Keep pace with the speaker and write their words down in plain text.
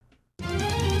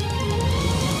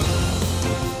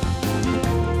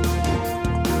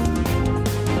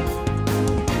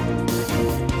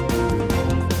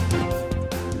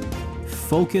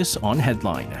Focus on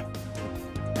Headline.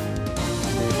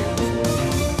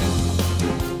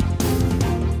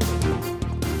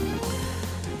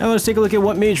 Now let's take a look at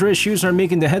what major issues are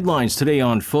making the headlines today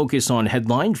on Focus on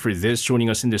Headline. For this, joining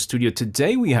us in the studio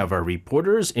today, we have our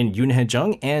reporters in Yoon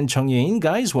Hae-jung and Chung Ye-in.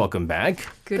 Guys, welcome back.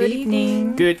 Good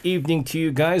evening. Good evening to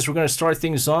you guys. We're going to start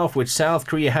things off with South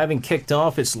Korea having kicked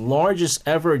off its largest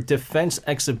ever defense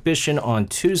exhibition on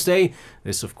Tuesday.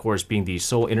 This, of course, being the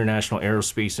Seoul International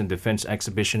Aerospace and Defense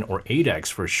Exhibition, or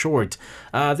ADEX for short.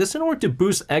 This in order to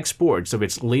boost exports of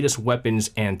its latest weapons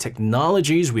and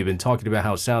technologies. We've been talking about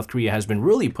how South Korea has been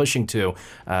really pushing to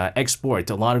export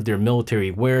a lot of their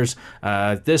military wares.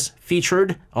 This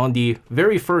featured on the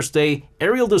very first day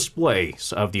aerial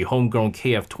displays of the homegrown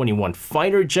KF-21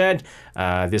 fighter jet.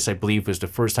 This, I believe, was the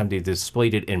first time they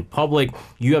displayed it in public.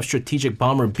 U.S. strategic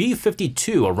bomber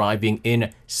B-52 arriving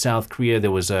in South Korea.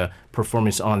 There was a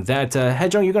performance on that.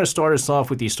 Hae-jung, you're going to start us off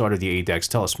with the start of the ADEX.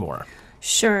 Tell us more.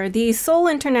 Sure. The Seoul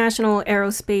International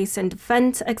Aerospace and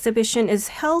Defense Exhibition is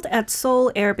held at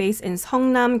Seoul Air Base in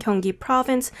Seongnam, Gyeonggi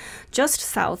Province, just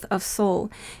south of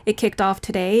Seoul. It kicked off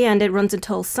today and it runs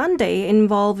until Sunday,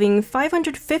 involving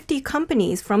 550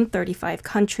 companies from 35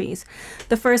 countries.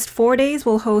 The first 4 days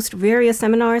will host various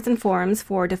seminars and forums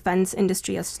for defense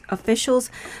industry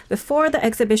officials before the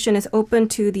exhibition is open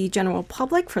to the general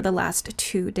public for the last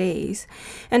 2 days.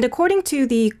 And according to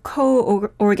the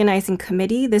co-organizing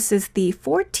committee, this is the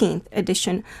 14th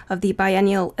edition of the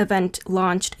biennial event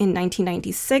launched in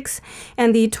 1996,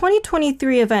 and the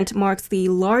 2023 event marks the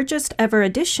largest ever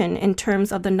edition in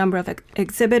terms of the number of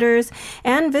exhibitors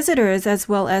and visitors, as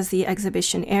well as the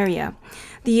exhibition area.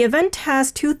 The event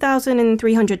has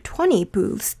 2,320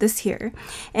 booths this year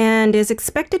and is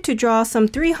expected to draw some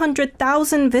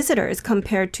 300,000 visitors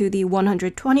compared to the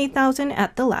 120,000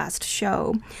 at the last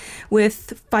show.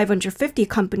 With 550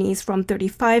 companies from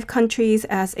 35 countries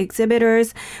as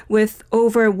exhibitors, with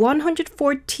over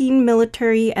 114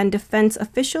 military and defense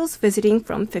officials visiting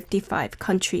from 55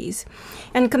 countries.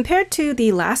 And compared to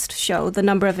the last show, the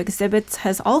number of exhibits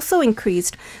has also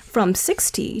increased from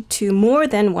 60 to more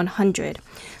than 100.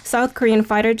 South Korean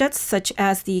fighter jets such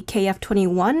as the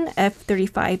KF-21,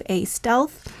 F-35A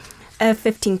Stealth,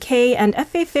 F-15K and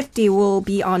F-A-50 will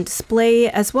be on display,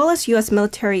 as well as U.S.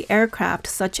 military aircraft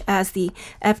such as the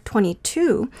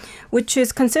F-22, which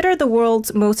is considered the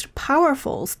world's most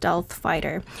powerful stealth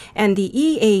fighter, and the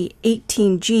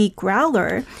EA-18G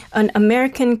Growler, an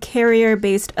American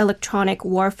carrier-based electronic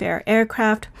warfare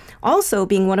aircraft, also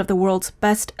being one of the world's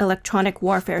best electronic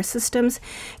warfare systems,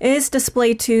 is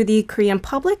displayed to the Korean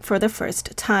public for the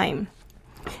first time.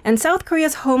 And South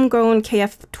Korea's homegrown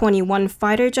KF-21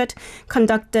 fighter jet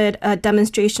conducted a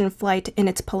demonstration flight in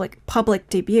its public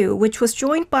debut, which was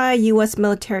joined by U.S.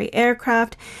 military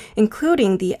aircraft,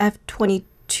 including the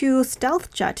F-22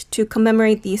 stealth jet, to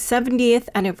commemorate the 70th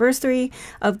anniversary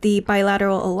of the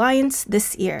bilateral alliance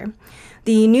this year.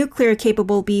 The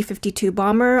nuclear-capable B-52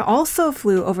 bomber also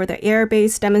flew over the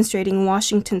airbase, demonstrating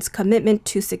Washington's commitment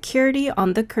to security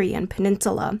on the Korean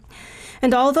peninsula.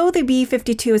 And although the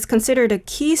B-52 is considered a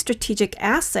key strategic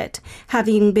asset,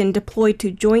 having been deployed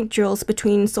to joint drills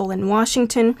between Seoul and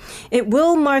Washington, it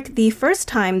will mark the first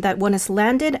time that one has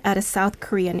landed at a South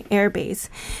Korean airbase.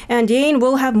 And Ye-in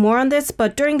will have more on this,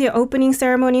 but during the opening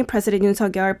ceremony, President Yoon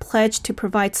Suk-yeol pledged to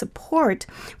provide support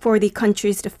for the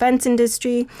country's defense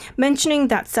industry, mentioning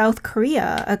that South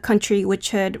Korea, a country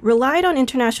which had relied on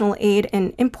international aid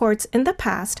and imports in the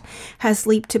past, has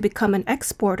leaped to become an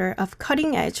exporter of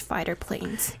cutting-edge fighter planes.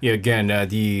 Yeah, again,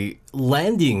 the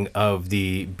landing of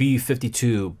the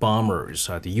B-52 bombers,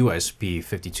 the U.S.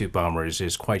 B-52 bombers,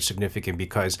 is quite significant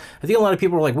because I think a lot of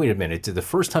people are like, wait a minute, the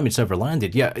first time it's ever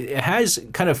landed? Yeah, it has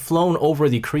kind of flown over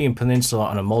the Korean peninsula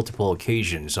on multiple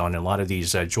occasions on a lot of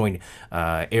these joint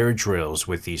air drills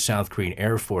with the South Korean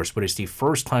Air Force, but it's the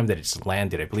first time that it's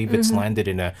landed. I believe it's landed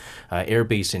in a air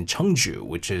base in Cheongju,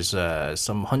 which is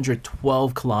some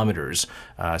 112 kilometers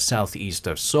southeast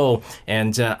of Seoul.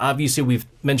 And obviously, we've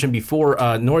mentioned before,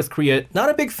 North Korea, not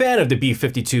a big fan of the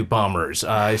B-52 bombers.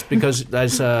 It's because,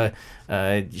 as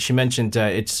she mentioned,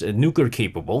 it's nuclear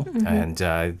capable, and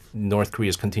North Korea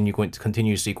is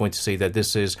continuously going to say that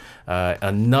this is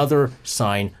another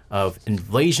sign of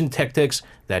invasion tactics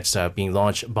that's being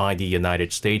launched by the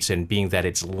United States, and being that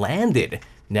it's landed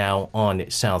now on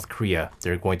South Korea,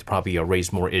 they're going to probably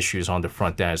raise more issues on the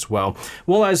front as well.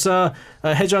 Well, as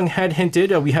Hae-jung had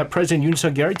hinted, we have President Yoon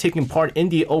Suk-yeol taking part in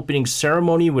the opening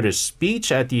ceremony with a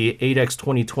speech at the ADEX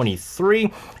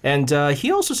 2023. And he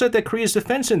also said that Korea's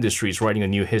defense industry is writing a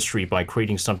new history by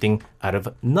creating something out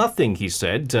of nothing, he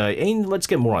said. Let's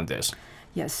get more on this.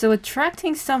 Yes, so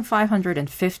attracting some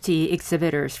 550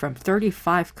 exhibitors from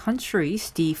 35 countries,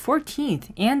 the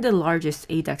 14th and the largest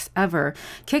ADEX ever,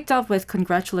 kicked off with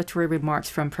congratulatory remarks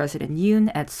from President Yoon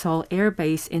at Seoul Air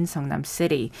Base in Seongnam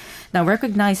City. Now,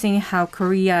 recognizing how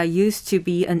Korea used to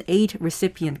be an aid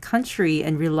recipient country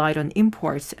and relied on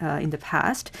imports in the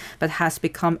past, but has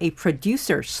become a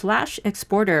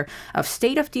producer/exporter of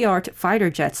state-of-the-art fighter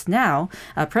jets now,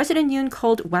 President Yoon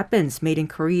called weapons made in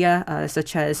Korea,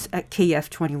 such as KF-21,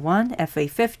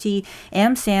 FA-50,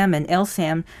 AMSAM, and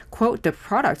LSAM, quote, the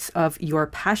products of your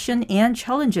passion and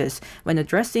challenges when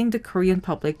addressing the Korean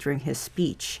public during his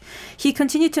speech. He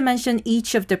continued to mention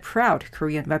each of the proud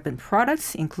Korean weapon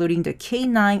products, including the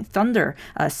K9 Thunder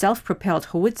self-propelled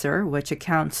howitzer, which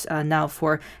accounts now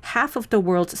for half of the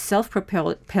world's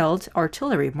self-propelled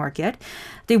artillery market,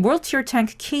 the world tier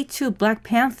tank K2 Black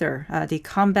Panther, the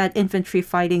combat infantry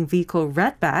fighting vehicle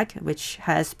Redback, which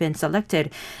has been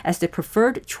selected as the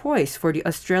preferred choice for the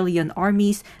Australian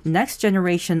Army's next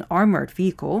generation armored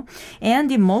vehicle,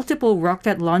 and the multiple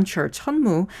rocket launcher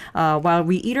Cheonmu, while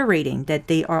reiterating that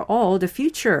they are all the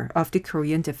future of the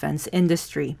Korean defense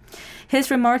industry.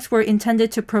 His remarks were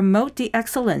intended to promote the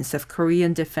excellence of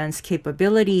Korean defense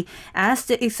capability as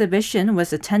the exhibition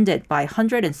was attended by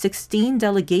 116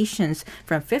 delegations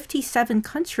from 57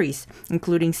 countries,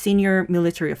 including senior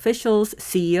military officials,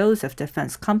 CEOs of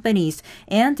defense companies,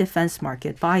 and defense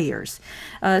market buyers.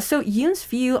 So Yoon's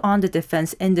view on the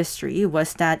defense industry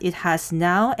was that it is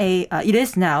now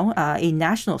a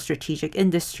national strategic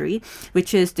industry,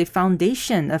 which is the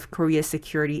foundation of Korea's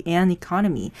security and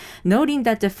economy, noting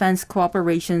that defense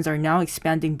cooperations are now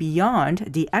expanding beyond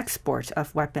the export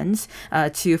of weapons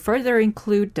to further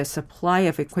include the supply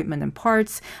of equipment and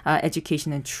parts,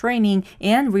 education and training,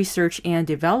 and research and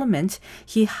development.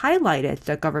 He highlighted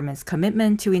the government's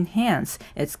commitment to enhance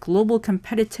its global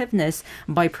competitiveness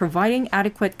by providing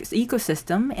adequate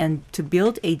ecosystem and to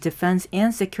build a defense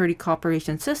and security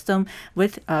cooperation system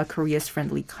with Korea's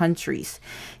friendly countries.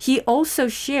 He also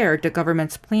shared the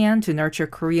government's plan to nurture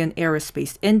Korean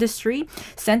aerospace industry,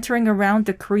 centering around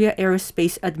the Korea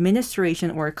Aerospace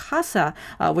Administration, or KASA,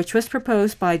 which was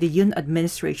proposed by the Yoon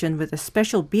administration with a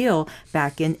special bill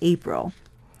back in April.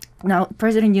 Now,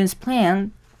 President Yoon's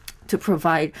plan to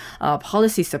provide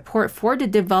policy support for the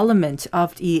development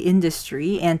of the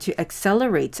industry and to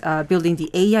accelerate building the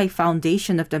AI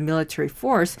foundation of the military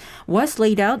force was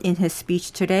laid out in his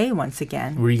speech today once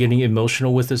again. Were you getting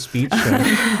emotional with the speech? Sorry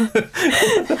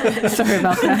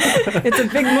about that. It's a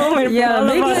big moment for all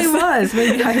maybe of us.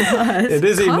 Maybe I was. It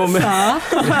is a moment.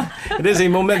 It is a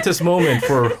momentous moment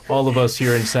for all of us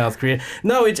here in South Korea.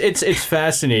 No, it's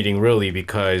fascinating, really,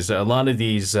 because a lot of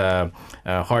these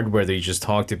hardware that you just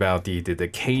talked about, the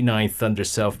K9 Thunder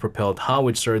self-propelled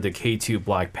howitzer, the K2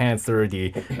 Black Panther,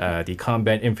 the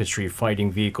combat infantry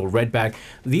fighting vehicle Redback.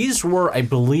 These were, I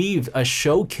believe,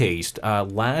 showcased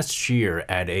last year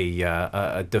at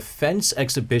a defense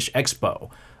expo.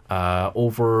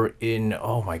 Over in,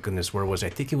 oh my goodness, where was it? I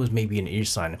think it was maybe in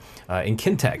Ilsan, in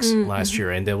Kintex last year.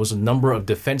 And there was a number of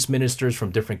defense ministers from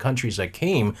different countries that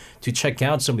came to check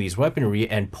out some of these weaponry.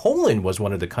 And Poland was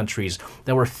one of the countries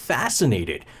that were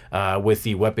fascinated with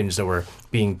the weapons that were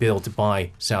being built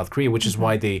by South Korea, which is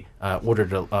why they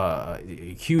ordered a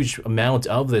huge amount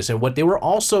of this. And what they were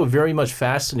also very much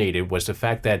fascinated was the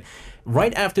fact that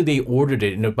right after they ordered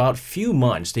it, in about few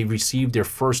months, they received their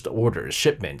first orders,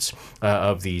 shipments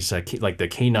of these, like the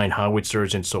K9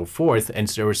 howitzers and so forth. And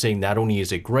so they were saying not only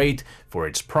is it great for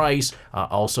its price,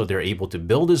 also they're able to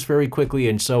build this very quickly.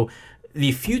 And so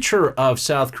the future of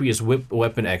South Korea's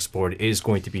weapon export is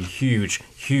going to be huge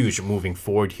moving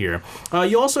forward here.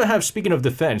 You also have, speaking of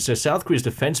defense, South Korea's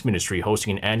defense ministry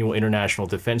hosting an annual international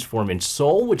defense forum in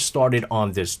Seoul, which started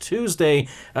on this Tuesday.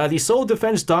 The Seoul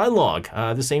Defense Dialogue,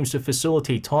 this aims to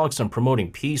facilitate talks on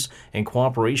promoting peace and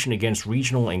cooperation against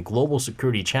regional and global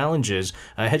security challenges.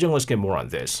 Haejung, let's get more on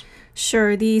this.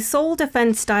 Sure. The Seoul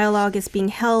Defense Dialogue is being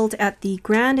held at the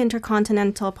Grand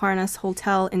Intercontinental Parnas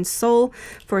Hotel in Seoul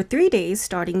for 3 days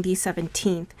starting the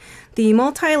 17th. The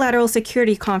multilateral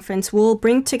security conference will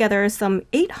bring together some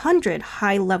 800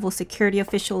 high-level security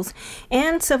officials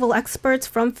and civil experts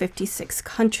from 56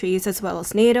 countries, as well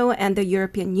as NATO and the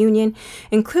European Union,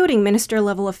 including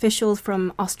minister-level officials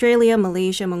from Australia,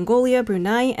 Malaysia, Mongolia,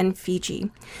 Brunei, and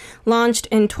Fiji. Launched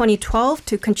in 2012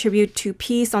 to contribute to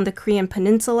peace on the Korean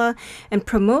Peninsula and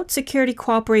promote security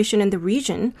cooperation in the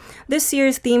region, this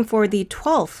year's theme for the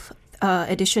 12th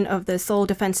edition of the Seoul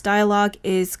Defense Dialogue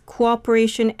is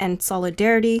Cooperation and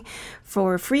Solidarity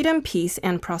for freedom, peace,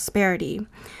 and prosperity.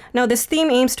 Now, this theme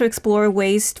aims to explore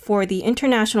ways for the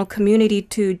international community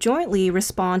to jointly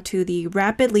respond to the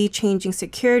rapidly changing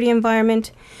security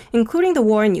environment, including the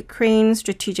war in Ukraine,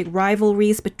 strategic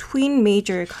rivalries between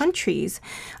major countries,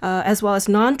 as well as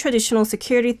non-traditional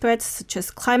security threats such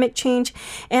as climate change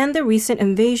and the recent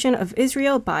invasion of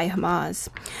Israel by Hamas.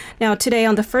 Now, today,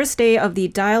 on the first day of the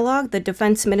dialogue, the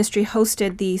Defense Ministry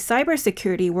hosted the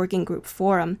Cybersecurity Working Group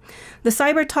Forum. The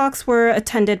cyber talks were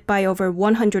attended by over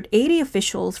 180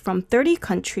 officials from 30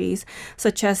 countries,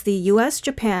 such as the US,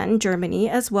 Japan, Germany,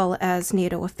 as well as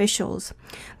NATO officials.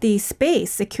 The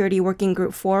Space Security Working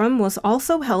Group Forum was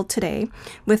also held today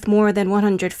with more than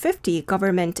 150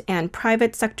 government and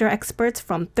private sector experts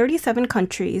from 37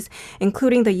 countries,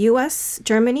 including the US,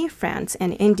 Germany, France,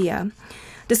 and India.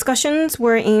 Discussions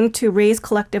were aimed to raise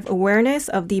collective awareness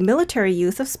of the military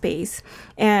use of space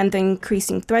and the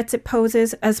increasing threats it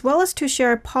poses, as well as to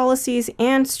share policies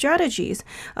and strategies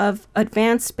of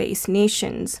advanced space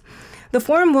nations. The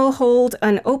forum will hold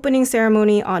an opening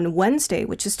ceremony on Wednesday,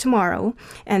 which is tomorrow,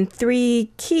 and 3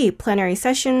 key plenary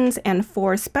sessions and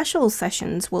 4 special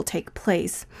sessions will take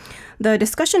place. The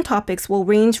discussion topics will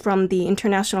range from the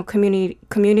international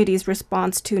community's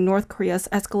response to North Korea's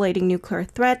escalating nuclear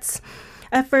threats,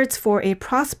 efforts for a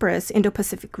prosperous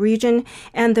Indo-Pacific region,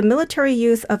 and the military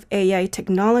use of AI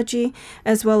technology,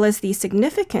 as well as the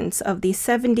significance of the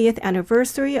 70th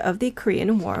anniversary of the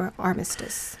Korean War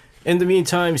armistice. In the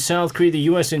meantime, South Korea, the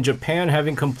U.S., and Japan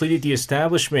having completed the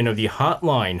establishment of the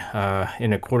hotline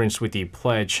in accordance with the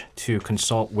pledge to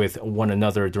consult with one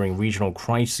another during regional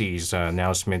crises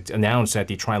announced at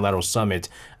the Trilateral Summit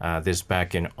this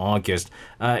back in August.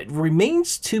 It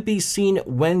remains to be seen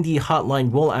when the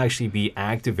hotline will actually be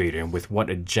activated and with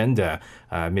what agenda.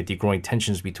 Amid the growing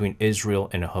tensions between Israel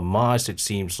and Hamas, it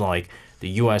seems like the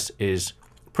U.S. is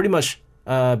pretty much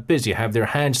busy, have their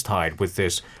hands tied with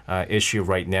this issue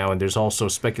right now. And there's also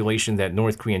speculation that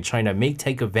North Korea and China may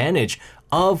take advantage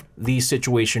of the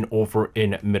situation over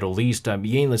in Middle East.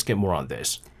 Yang, let's get more on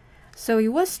this. So it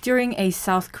was during a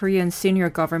South Korean senior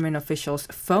government official's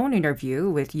phone interview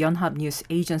with Yonhap News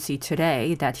Agency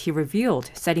today that he revealed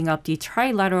setting up the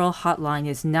trilateral hotline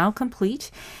is now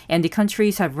complete and the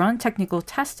countries have run technical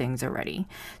testings already.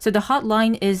 So the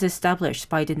hotline is established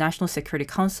by the National Security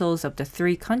Councils of the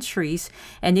 3 countries,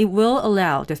 and it will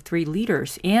allow the 3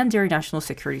 leaders and their national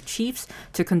security chiefs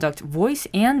to conduct voice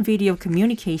and video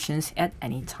communications at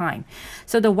any time.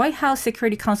 So the White House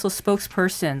Security Council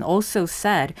spokesperson also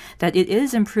said that it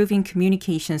is improving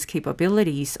communications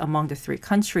capabilities among the 3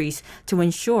 countries to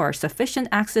ensure sufficient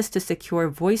access to secure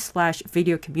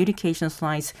voice/video communications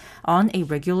lines on a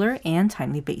regular and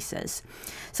timely basis.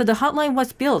 So the hotline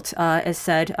was built, as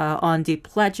said, on the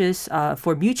pledges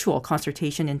for mutual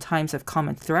consultation in times of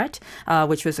common threat,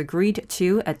 which was agreed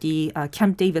to at the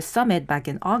Camp David Summit back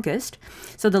in August.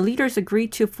 So the leaders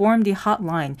agreed to form the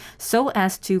hotline so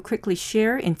as to quickly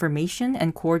share information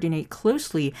and coordinate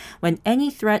closely when any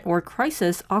threat or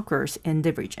crisis occurs in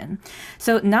the region.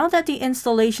 So now that the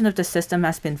installation of the system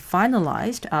has been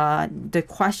finalized, the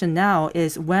question now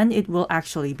is when it will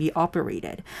actually be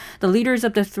operated. The leaders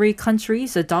of the 3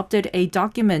 countries adopted a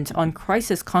document on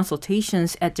crisis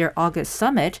consultations at their August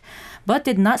summit, but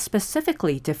did not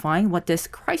specifically define what this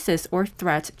crisis or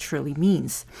threat truly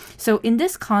means. So in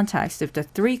this context, if the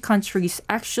 3 countries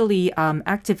actually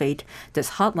activate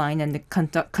this hotline and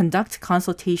conduct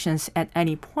consultations at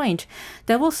any point,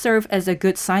 that will serve as a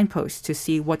good signpost to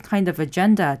see what kind of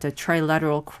agenda the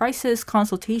trilateral crisis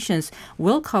consultations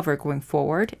will cover going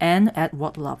forward and at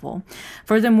what level.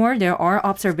 Furthermore, there are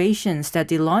observations that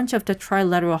the launch of the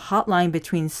trilateral hotline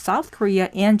between South Korea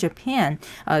and Japan,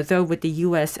 though with the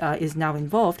U.S. Is now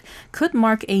involved, could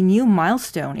mark a new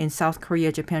milestone in South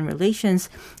Korea-Japan relations,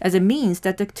 as it means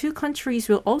that the 2 countries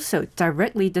will also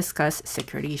directly discuss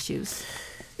security issues.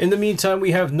 In the meantime,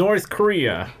 we have North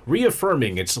Korea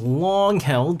reaffirming its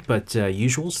long-held but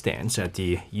usual stance at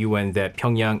the UN that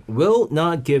Pyongyang will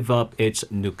not give up its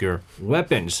nuclear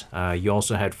weapons. You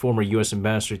also had former U.S.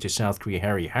 Ambassador to South Korea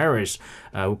Harry Harris,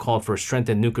 who called for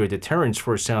strengthened nuclear deterrence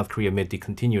for South Korea amid the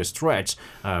continuous threats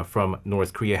from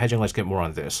North Korea. Hejang, let's get more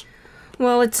on this.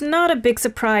 Well, it's not a big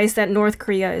surprise that North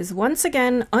Korea is once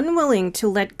again unwilling to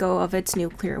let go of its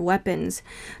nuclear weapons.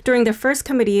 During the first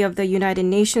committee of the United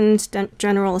Nations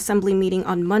General Assembly meeting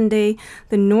on Monday,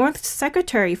 the North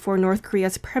Secretary for North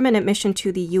Korea's permanent mission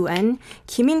to the UN,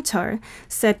 Kim In-chul,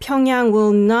 said Pyongyang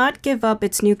will not give up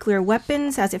its nuclear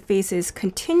weapons as it faces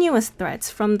continuous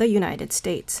threats from the United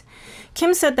States.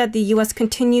 Kim said that the U.S.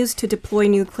 continues to deploy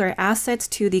nuclear assets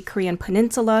to the Korean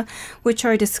peninsula, which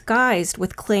are disguised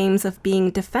with claims of being being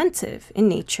defensive in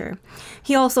nature.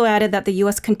 He also added that the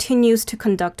U.S. continues to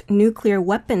conduct nuclear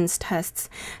weapons tests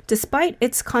despite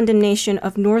its condemnation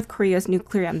of North Korea's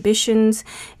nuclear ambitions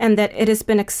and that it has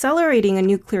been accelerating a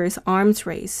nuclear arms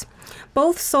race.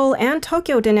 Both Seoul and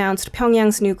Tokyo denounced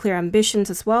Pyongyang's nuclear ambitions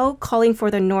as well, calling for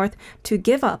the North to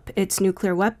give up its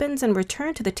nuclear weapons and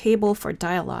return to the table for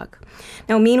dialogue.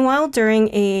 Now, meanwhile, during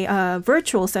a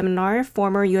virtual seminar,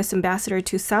 former U.S. Ambassador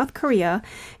to South Korea,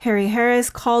 Harry Harris,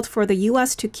 called for the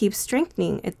U.S. to keep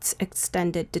strengthening its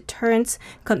extended deterrence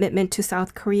commitment to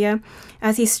South Korea,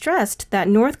 as he stressed that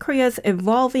North Korea's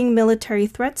evolving military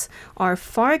threats are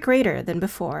far greater than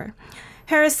before.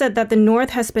 Harris said that the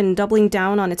North has been doubling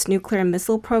down on its nuclear and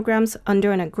missile programs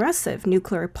under an aggressive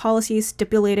nuclear policy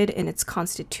stipulated in its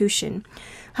constitution.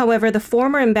 However, the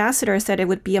former ambassador said it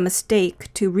would be a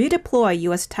mistake to redeploy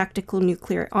U.S. tactical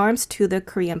nuclear arms to the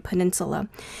Korean peninsula.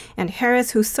 And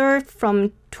Harris, who served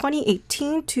from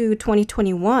 2018 to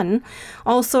 2021,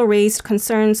 also raised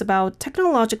concerns about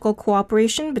technological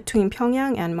cooperation between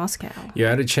Pyongyang and Moscow. You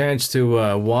had a chance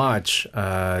to watch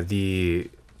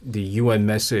the UN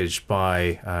message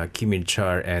by Kim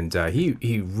Il-chul, and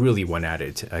he really went at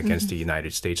it against the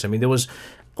United States. I mean, there was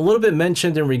a little bit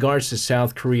mentioned in regards to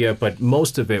South Korea, but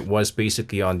most of it was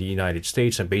basically on the United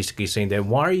States and basically saying that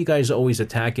why are you guys always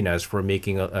attacking us for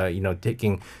making,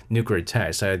 taking nuclear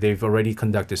tests? They've already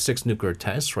conducted 6 nuclear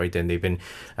tests, right? And they've been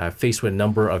faced with a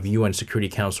number of UN Security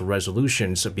Council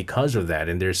resolutions because of that.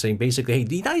 And they're saying basically, hey,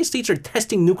 the United States are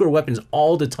testing nuclear weapons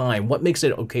all the time. What makes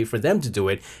it okay for them to do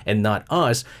it and not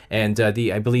us? And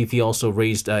I believe he also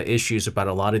raised issues about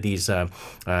a lot of these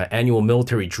annual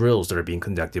military drills that are being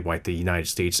conducted by the United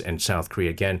States and South Korea.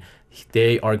 Again,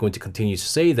 they are going to continue to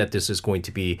say that this is going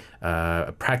to be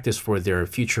a practice for their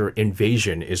future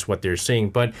invasion, is what they're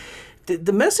saying. But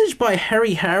the message by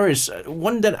Harry Harris,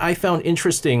 one that I found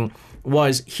interesting,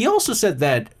 was he also said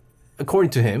that, according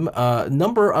to him, a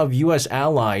number of U.S.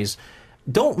 allies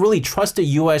don't really trust the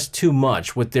U.S. too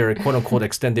much with their quote-unquote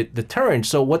extended deterrence.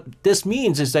 So what this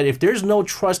means is that if there's no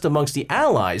trust amongst the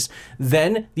allies,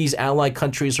 then these allied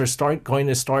countries are going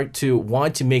to start to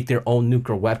want to make their own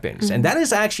nuclear weapons. And that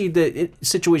is actually the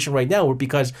situation right now,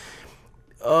 because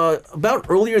about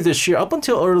earlier this year, up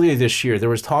until earlier this year, there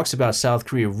was talks about South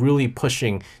Korea really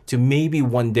pushing to maybe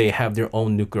one day have their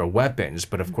own nuclear weapons.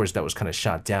 But of course, that was kind of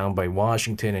shot down by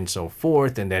Washington and so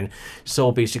forth. And then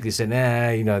Seoul basically said,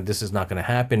 this is not going to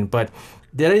happen. But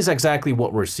that is exactly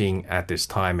what we're seeing at this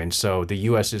time. And so the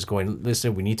U.S. is going,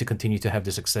 listen, we need to continue to have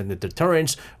this extended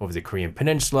deterrence over the Korean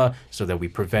peninsula so that we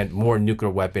prevent more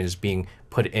nuclear weapons being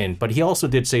put in. But he also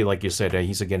did say, like you said,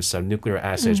 he's against nuclear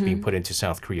assets being put into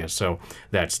South Korea. So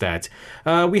that's that.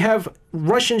 We have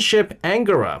Russian ship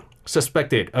Angara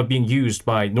suspected of being used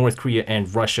by North Korea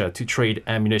and Russia to trade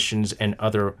ammunitions and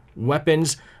other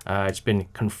weapons. It's been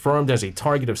confirmed as a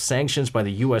target of sanctions by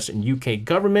the U.S. and U.K.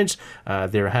 governments.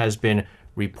 There has been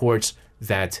reports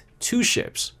that 2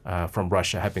 ships from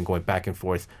Russia have been going back and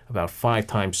forth about 5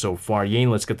 times so far. Yane,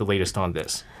 let's get the latest on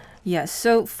this. Yes,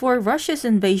 so for Russia's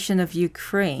invasion of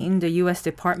Ukraine, the U.S.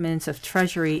 Departments of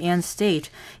Treasury and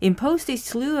State imposed a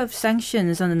slew of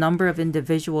sanctions on a number of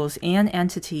individuals and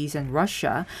entities in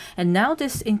Russia, and now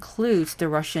this includes the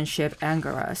Russian ship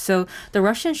Angara. So the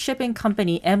Russian shipping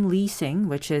company M Leasing,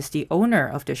 which is the owner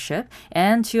of the ship,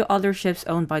 and 2 other ships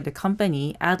owned by the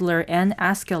company, Adler and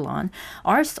Ascalon,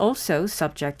 are also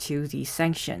subject to these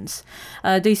sanctions.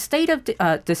 The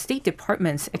State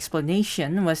Department's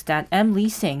explanation was that M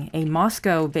Leasing, a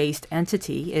Moscow-based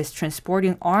entity, is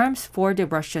transporting arms for the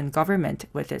Russian government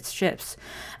with its ships.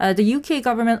 The UK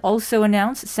government also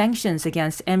announced sanctions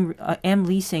against M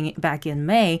Leasing back in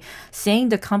May, saying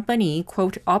the company,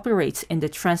 quote, operates in the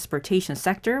transportation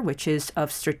sector, which is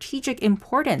of strategic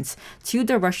importance to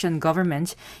the Russian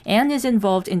government, and is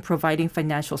involved in providing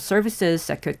financial services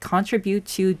that could contribute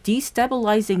to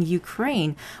destabilizing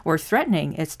Ukraine or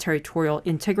threatening its territorial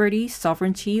integrity,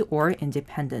 sovereignty, or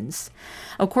independence.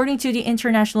 According to the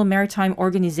International Maritime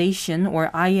Organization,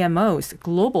 or IMO's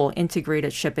Global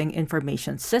Integrated Shipping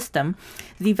Information System,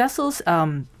 the vessel's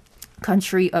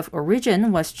country of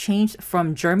origin was changed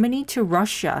from Germany to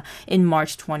Russia in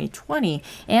March 2020,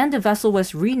 and the vessel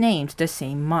was renamed the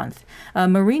same month.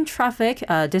 Marine Traffic,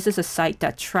 this is a site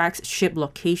that tracks ship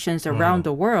locations around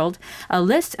the world,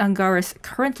 lists Angara's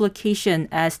current location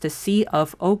as the Sea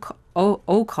of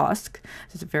Okhotsk.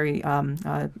 It's a very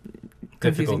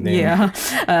confusing. name.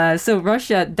 Yeah. So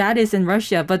Russia, that is in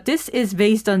Russia, but this is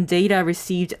based on data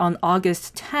received on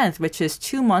August 10th, which is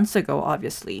 2 months ago,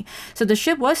 obviously. So the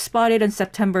ship was spotted on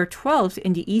September 12th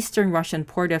in the eastern Russian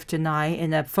port of Dunai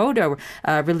in a photo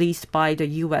released by the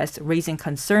U.S., raising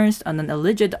concerns on an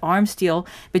alleged arms deal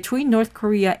between North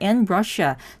Korea and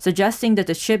Russia, suggesting that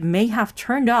the ship may have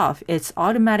turned off its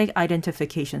automatic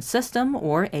identification system,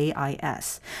 or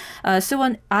AIS. So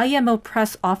an IMO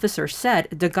press officer said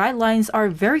the guidelines are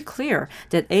very clear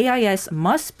that AIS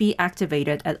must be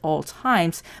activated at all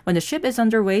times when the ship is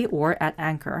underway or at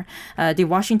anchor. The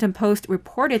Washington Post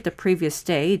reported the previous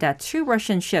day that 2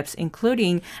 Russian ships,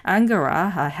 including Angara,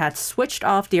 had switched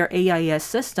off their AIS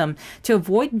system to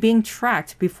avoid being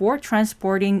tracked before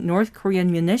transporting North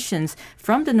Korean munitions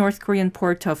from the North Korean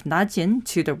port of Najin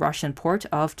to the Russian port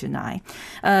of Dunai.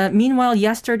 Meanwhile,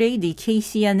 yesterday, the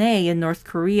KCNA in North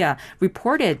Korea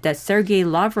reported that Sergei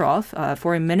Lavrov,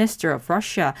 Foreign Minister of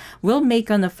Russia, will make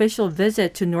an official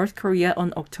visit to North Korea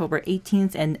on October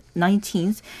 18th and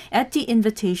 19th at the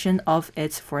invitation of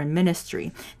its foreign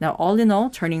ministry. Now, all in all,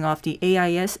 turning off the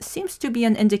AIS seems to be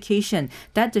an indication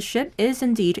that the ship is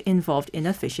indeed involved in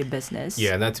a fishy business.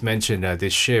 Yeah, not to mention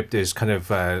this ship is kind of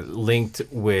linked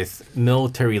with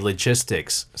military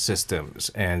logistics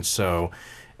systems.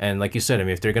 And like you said, I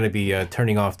mean, if they're going to be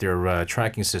turning off their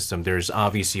tracking system, there's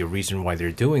obviously a reason why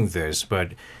they're doing this.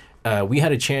 But we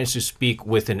had a chance to speak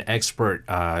with an expert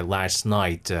last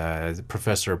night,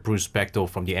 Professor Bruce Bechtel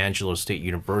from the Angelo State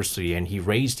University, and he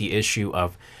raised the issue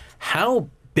of how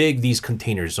big these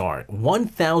containers are.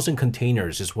 1,000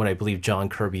 containers is what I believe John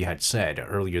Kirby had said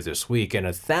earlier this week, and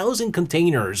 1,000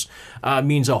 containers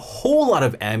means a whole lot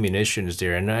of ammunition is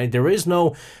there, and there is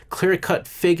no clear-cut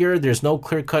figure. There's no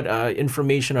clear-cut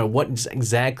information on what's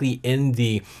exactly in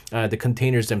the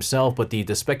containers themselves, but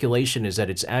the speculation is that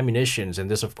it's ammunitions, and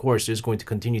this, of course, is going to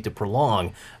continue to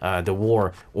prolong the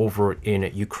war over in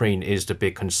Ukraine is the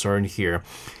big concern here.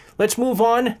 Let's move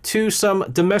on to some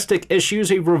domestic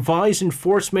issues. A revised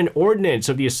enforcement ordinance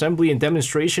of the Assembly and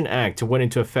Demonstration Act went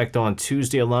into effect on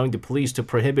Tuesday, allowing the police to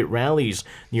prohibit rallies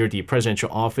near the presidential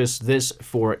office. This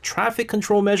for traffic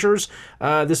control measures.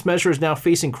 This measure is now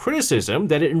facing criticism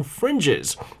that it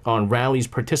infringes on rallies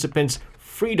participants'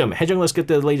 freedom. Haejung, let's get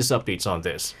the latest updates on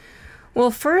this. Well,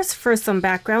 first, for some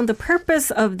background, the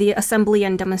purpose of the Assembly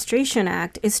and Demonstration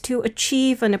Act is to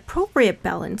achieve an appropriate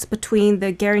balance between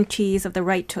the guarantees of the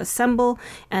right to assemble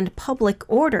and public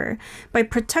order by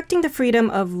protecting the freedom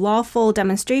of lawful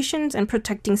demonstrations and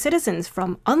protecting citizens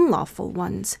from unlawful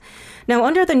ones. Now,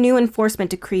 under the new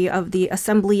enforcement decree of the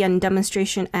Assembly and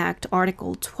Demonstration Act,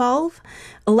 Article 12,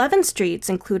 11 streets,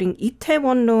 including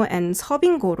Itaewon-ro and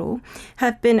Seobingo-ro,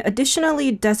 have been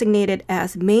additionally designated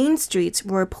as main streets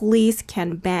where police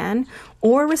can ban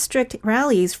or restrict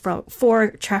rallies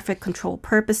for traffic control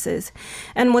purposes.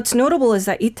 And what's notable is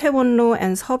that Itaewon-ro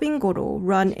and Seobingo-ro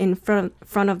run in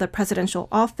front of the presidential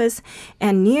office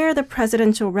and near the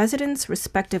presidential residence,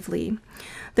 respectively.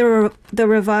 The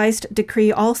revised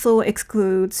decree also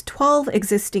excludes 12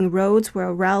 existing roads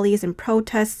where rallies and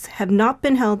protests have not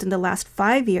been held in the last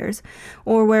 5 years,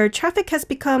 or where traffic has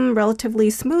become relatively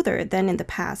smoother than in the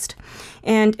past.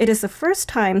 And it is the first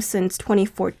time since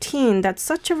 2014 that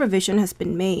such a revision has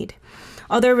been made.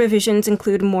 Other revisions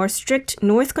include more strict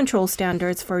noise control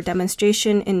standards for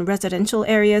demonstration in residential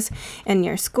areas and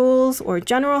near schools or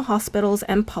general hospitals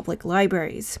and public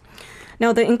libraries.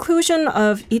 Now, the inclusion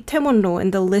of Itaewon-ro in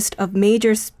the list of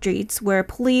major streets where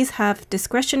police have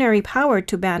discretionary power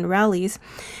to ban rallies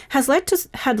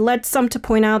had led some to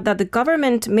point out that the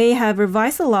government may have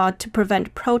revised the law to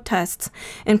prevent protests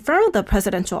in front of the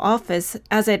presidential office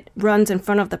as it runs in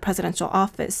front of the presidential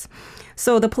office.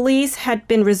 So the police had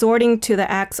been resorting to the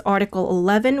Act's Article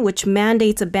 11, which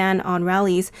mandates a ban on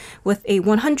rallies with a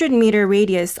 100-meter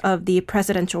radius of the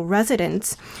presidential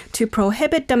residence to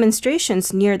prohibit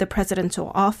demonstrations near the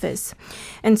presidential office.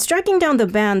 And striking down the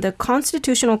ban, the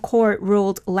Constitutional Court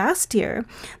ruled last year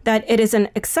that it is an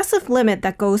excessive limit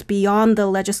that goes beyond the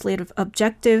legislative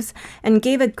objectives and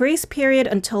gave a grace period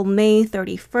until May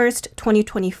 31st,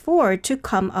 2024 to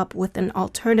come up with an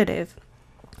alternative.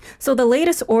 So the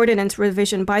latest ordinance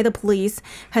revision by the police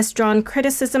has drawn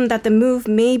criticism that the move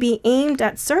may be aimed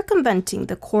at circumventing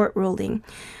the court ruling.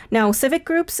 Now, civic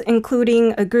groups,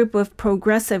 including a group of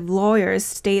progressive lawyers,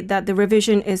 state that the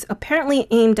revision is apparently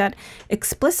aimed at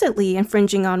explicitly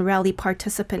infringing on rally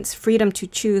participants' freedom to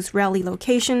choose rally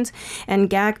locations and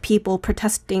gag people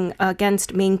protesting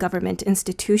against main government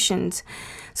institutions.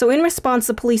 So in response,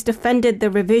 the police defended the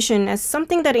revision as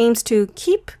something that aims to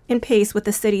keep in pace with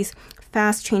the city's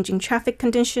fast-changing traffic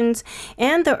conditions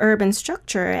and the urban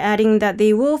structure, adding that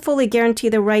they will fully guarantee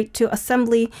the right to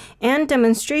assembly and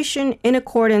demonstration in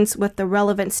accordance with the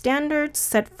relevant standards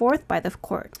set forth by the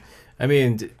court. I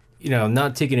mean,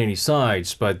 not taking any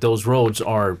sides, but those roads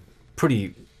are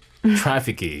pretty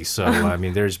trafficky. So, I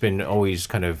mean, there's been always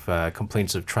kind of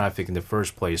complaints of traffic in the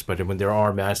first place. But when there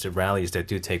are massive rallies that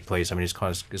do take place, I mean, it's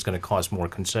going to cause more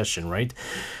concession, right?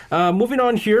 Moving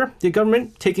on here, the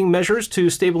government taking measures to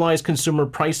stabilize consumer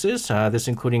prices. This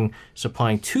including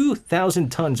supplying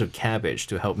 2,000 tons of cabbage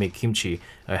to help make kimchi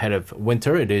ahead of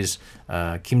winter. It is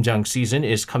kimjang season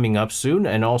is coming up soon,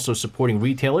 and also supporting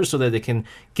retailers so that they can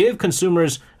give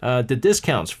consumers the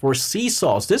discounts for sea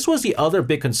salts. This was the other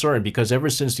big concern because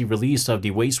ever since the release of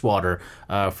the wastewater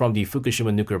from the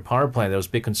Fukushima nuclear power plant, there was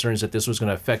big concerns that this was going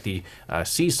to affect the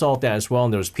sea salt as well,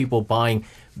 and there was people buying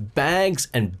bags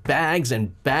and bags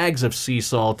and bags of sea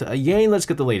salt. Yane, let's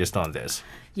get the latest on this.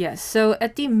 Yes, so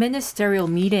at the ministerial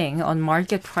meeting on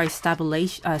market price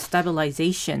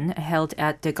stabilization held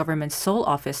at the government's Seoul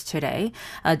office today,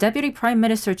 Deputy Prime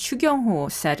Minister Chu Kyung-ho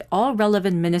said all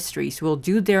relevant ministries will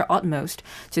do their utmost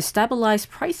to stabilize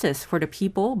prices for the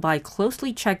people by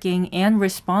closely checking and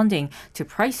responding to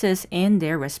prices in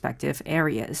their respective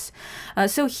areas.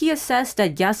 So he assessed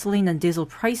that gasoline and diesel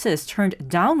prices turned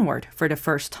downward for the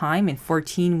first time in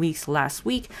 14 weeks last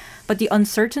week, but the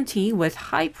uncertainty with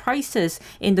high prices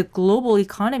in the global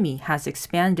economy has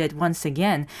expanded once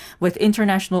again, with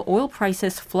international oil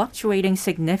prices fluctuating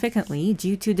significantly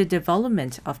due to the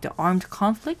development of the armed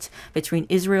conflict between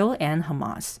Israel and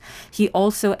Hamas. He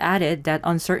also added that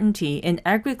uncertainty in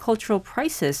agricultural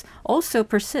prices also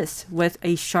persists, with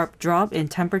a sharp drop in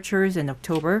temperatures in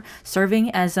October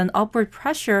serving as an upward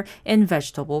pressure in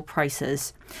vegetable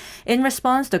prices. In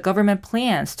response, the government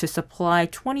plans to supply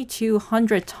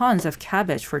 2,200 tons of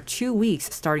cabbage for 2 weeks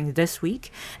starting this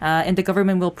week, and the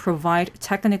government will provide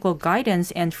technical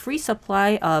guidance and free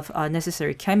supply of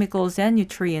necessary chemicals and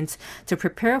nutrients to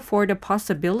prepare for the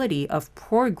possibility of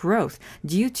poor growth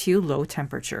due to low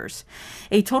temperatures.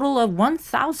 A total of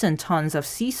 1,000 tons of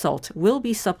sea salt will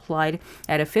be supplied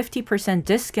at a 50%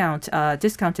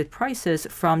 discounted prices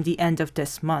from the end of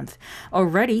this month.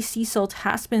 Already, sea salt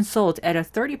has been sold at a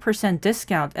 30%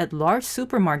 discount at large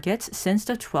supermarkets since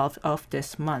the 12th of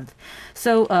this month.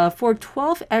 So for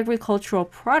 12 agricultural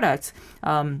products,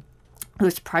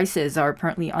 whose prices are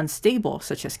currently unstable,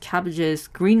 such as cabbages,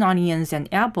 green onions, and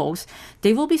apples,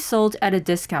 they will be sold at a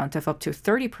discount of up to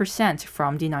 30%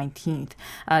 from the 19th.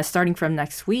 Starting from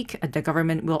next week, the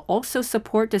government will also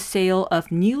support the sale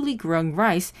of newly grown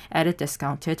rice at a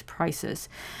discounted prices.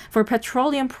 For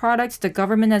petroleum products, the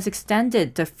government has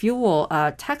extended the fuel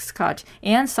tax cut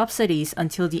and subsidies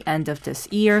until the end of this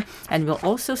year, and will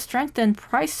also strengthen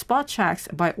price spot checks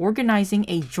by organizing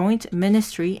a joint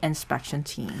ministry inspection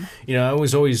team. I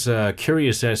was always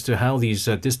curious as to how these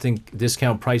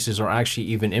discount prices are actually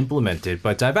even implemented,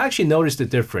 but I've actually noticed a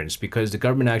difference because the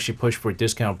government actually pushed for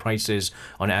discount prices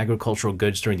on agricultural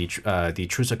goods during the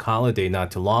Chuseok holiday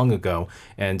not too long ago,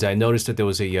 and I noticed that there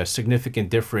was a significant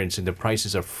difference in the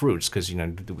prices of fruits because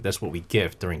that's what we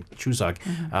gift during Chuseok.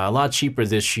 A lot cheaper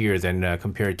this year than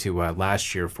compared to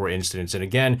last year, for instance. And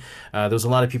again, there was a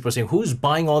lot of people saying, who's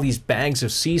buying all these bags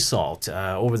of sea salt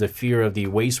over the fear of the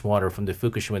wastewater from the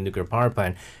Fukushima nuclear power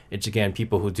plant? It's again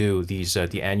people who do these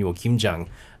the annual kimjang,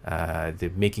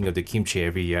 the making of the kimchi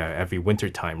every winter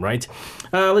time, right?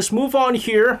 Let's move on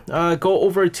here. Go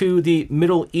over to the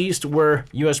Middle East, where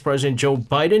U.S. President Joe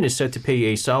Biden is set to pay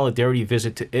a solidarity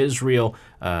visit to Israel.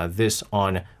 This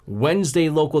on Wednesday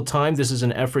local time. This is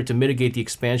an effort to mitigate the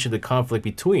expansion of the conflict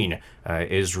between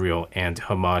Israel and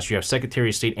Hamas. You have Secretary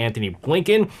of State Antony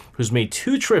Blinken, who's made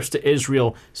 2 trips to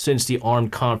Israel since the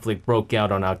armed conflict broke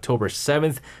out on October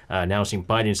 7th, announcing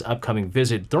Biden's upcoming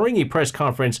visit during a press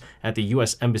conference at the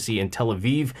U.S. Embassy in Tel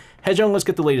Aviv. Hejong, let's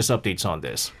get the latest updates on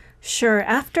this. Sure.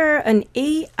 After an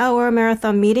 8-hour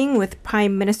marathon meeting with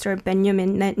Prime Minister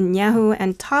Benjamin Netanyahu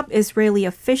and top Israeli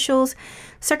officials,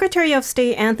 Secretary of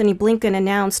State Antony Blinken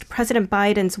announced President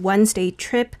Biden's Wednesday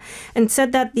trip and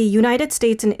said that the United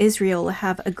States and Israel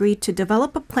have agreed to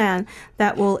develop a plan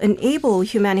that will enable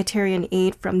humanitarian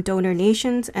aid from donor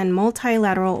nations and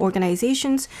multilateral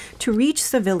organizations to reach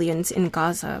civilians in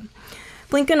Gaza.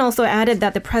 Blinken also added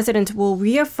that the president will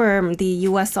reaffirm the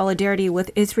U.S. solidarity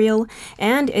with Israel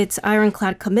and its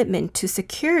ironclad commitment to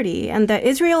security, and that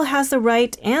Israel has the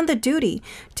right and the duty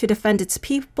to defend its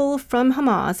people from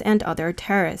Hamas and other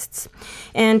terrorists.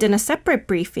 And in a separate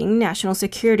briefing, National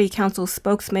Security Council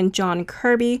spokesman John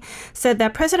Kirby said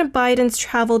that President Biden's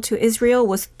travel to Israel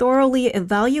was thoroughly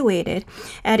evaluated,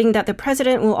 adding that the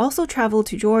president will also travel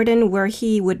to Jordan, where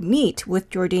he would meet with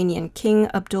Jordanian King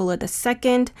Abdullah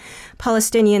II,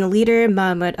 Palestinian leader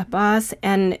Mahmoud Abbas,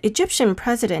 and Egyptian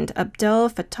President Abdel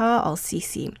Fattah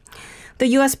al-Sisi. The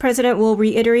U.S. president will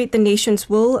reiterate the nation's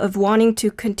will of wanting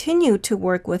to continue to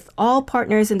work with all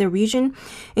partners in the region,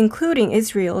 including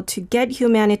Israel, to get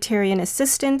humanitarian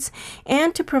assistance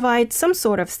and to provide some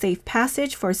sort of safe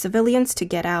passage for civilians to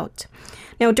get out.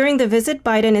 Now, during the visit,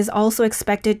 Biden is also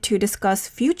expected to discuss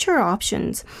future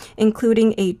options,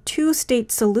 including a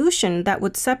two-state solution that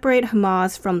would separate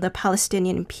Hamas from the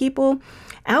Palestinian people,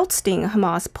 ousting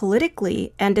Hamas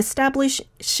politically, and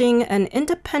establishing an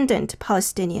independent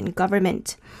Palestinian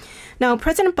government. Now,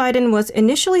 President Biden was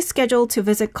initially scheduled to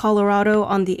visit Colorado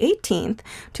on the 18th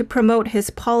to promote his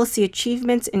policy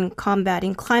achievements in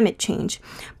combating climate change,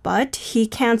 but he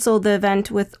canceled the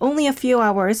event with only a few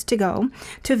hours to go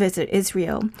to visit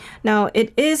Israel. Now,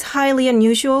 it is highly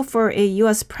unusual for a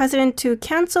U.S. president to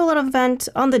cancel an event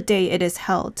on the day it is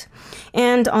held.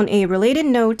 And on a related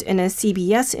note, in a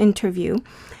CBS interview,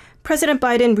 President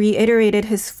Biden reiterated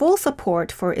his full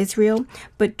support for Israel,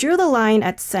 but drew the line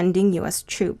at sending U.S.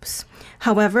 troops.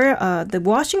 However, the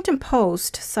Washington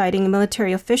Post, citing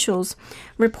military officials,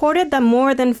 reported that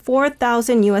more than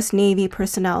 4,000 U.S. Navy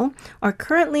personnel are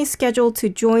currently scheduled to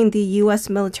join the U.S.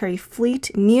 military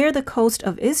fleet near the coast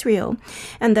of Israel,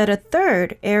 and that a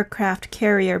third aircraft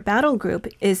carrier battle group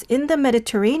is in the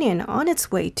Mediterranean on its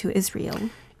way to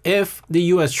Israel. If the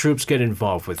U.S. troops get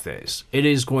involved with this, it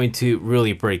is going to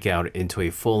really break out into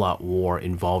a full-out war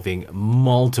involving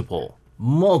multiple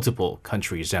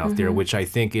countries out there, which I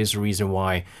think is the reason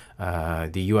why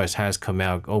the U.S. has come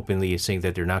out openly saying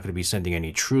that they're not going to be sending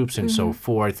any troops and so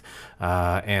forth.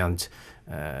 And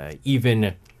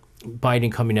even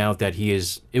Biden coming out that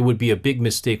it would be a big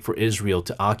mistake for Israel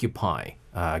to occupy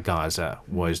Gaza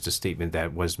was the statement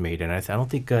that was made. And I don't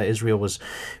think Israel was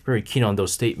very keen on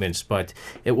those statements, but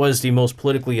it was the most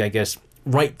politically, I guess,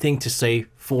 right thing to say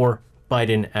for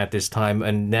Biden at this time.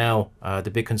 And now the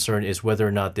big concern is whether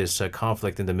or not this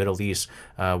conflict in the Middle East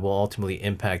will ultimately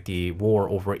impact the war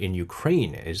over in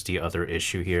Ukraine is the other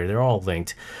issue here. They're all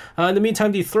linked. In the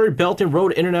meantime, the third Belt and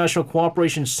Road International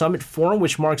Cooperation Summit Forum,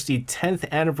 which marks the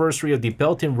 10th anniversary of the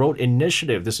Belt and Road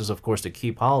Initiative. This is, of course, the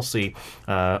key policy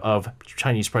of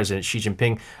Chinese President Xi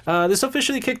Jinping. This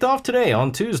officially kicked off today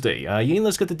on Tuesday. Yin,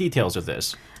 let's get the details of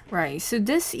this. Right. So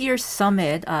this year's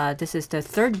summit, this is the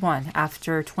third one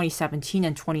after 2017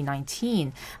 and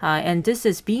 2019. And this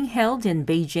is being held in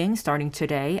Beijing starting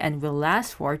today and will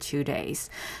last for 2 days.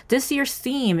 This year's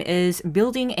theme is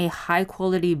building a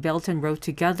high-quality Belt and Road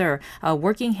together,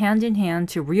 working hand in hand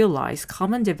to realize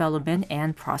common development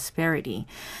and prosperity.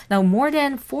 Now, more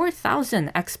than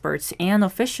 4,000 experts and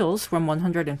officials from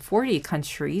 140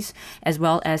 countries, as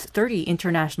well as 30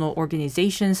 international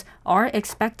organizations, are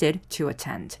expected to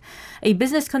attend. A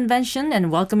business convention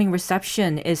and welcoming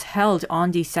reception is held on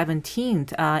the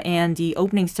 17th, and the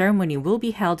opening ceremony will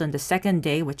be held on the second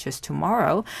day, which is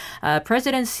tomorrow.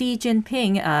 President Xi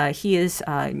Jinping, he is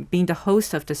being the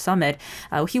host of the summit.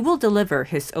 He will deliver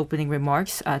his opening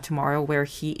remarks tomorrow, where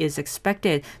he is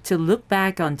expected to look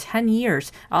back on 10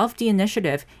 years of the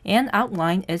initiative and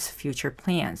outline its future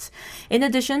plans. In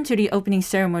addition to the opening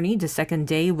ceremony, the second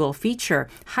day will feature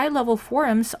high-level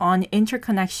forums on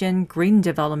interconnection, green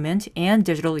development, and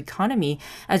digital economy,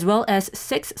 as well as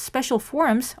 6 special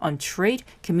forums on trade,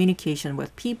 communication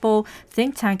with people,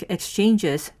 think tank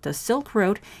exchanges, the Silk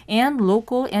Road, and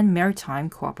local and maritime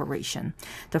cooperation.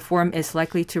 The forum is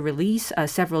likely to release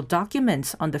several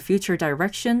documents on the future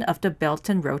direction of the Belt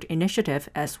and Road Initiative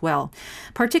as well.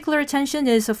 Particular attention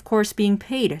is, of course, being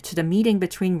paid to the meeting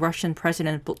between Russian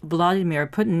President Vladimir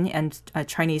Putin and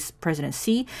Chinese President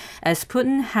Xi, as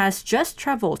Putin has just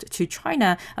traveled to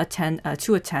China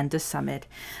to attend the summit.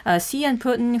 Xi and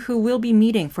Putin, who will be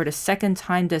meeting for the second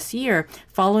time this year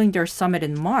following their summit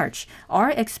in March, are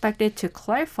expected to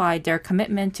clarify their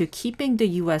commitment to keeping the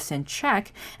U.S. in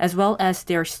check, as well as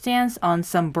their stance on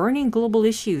some burning global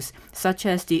issues, such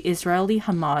as the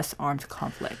Israeli-Hamas armed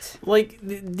conflict. Like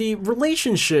the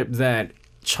relationship that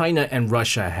China and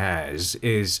Russia has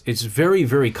it's very,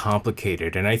 very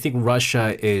complicated. And I think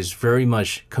Russia is very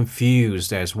much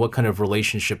confused as what kind of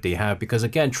relationship they have because,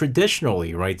 again,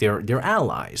 traditionally, right, they're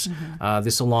allies.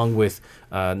 This along with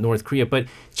North Korea. But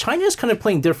China is kind of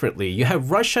playing differently. You have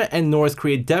Russia and North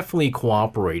Korea definitely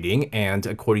cooperating, and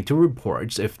according to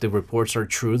reports, if the reports are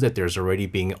true that there's already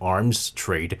being arms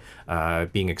trade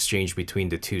being exchanged between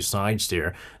the two sides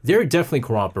there, they're definitely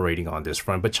cooperating on this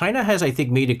front. But China has, I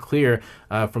think, made it clear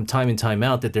from time and time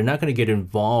out that they're not going to get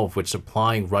involved with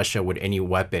supplying Russia with any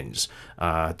weapons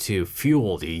to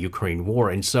fuel the Ukraine war.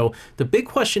 And so the big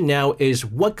question now is,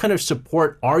 what kind of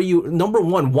support are you? Number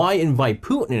one, why invite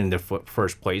Putin in the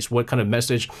first place? What kind of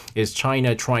message is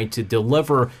China trying to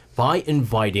deliver by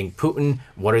inviting Putin?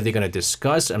 What are they going to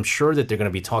discuss? I'm sure that they're going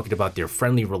to be talking about their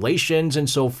friendly relations and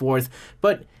so forth.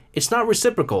 But it's not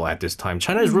reciprocal at this time.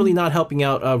 China is really not helping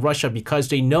out Russia because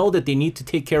they know that they need to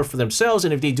take care for themselves.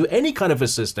 And if they do any kind of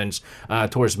assistance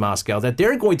towards Moscow, that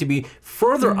they're going to be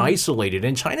further isolated.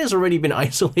 And China has already been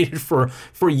isolated for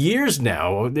years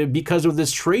now because of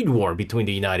this trade war between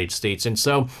the United States. And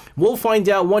so we'll find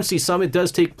out once the summit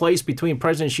does take place between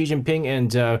President Xi Jinping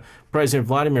and President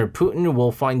Vladimir Putin.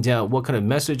 We'll find out what kind of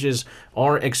messages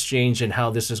are exchanged and how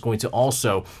this is going to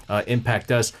also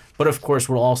impact us. But of course,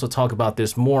 we'll also talk about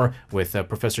this more with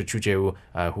Professor Chu Jae-woo,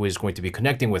 who is going to be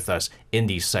connecting with us in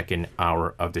the second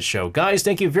hour of the show. Guys,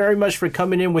 thank you very much for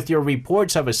coming in with your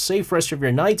reports. Have a safe rest of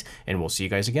your night, and we'll see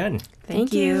you guys again.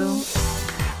 Thank you.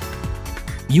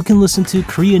 You can listen to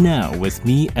Korea Now with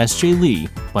me, SJ Lee,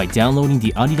 by downloading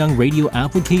the Arirang Radio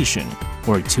application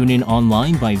or tune in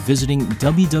online by visiting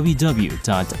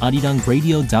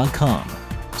www.arirangradio.com.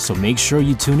 So make sure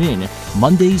you tune in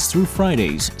Mondays through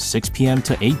Fridays, 6 p.m.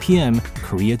 to 8 p.m.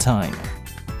 Korea time.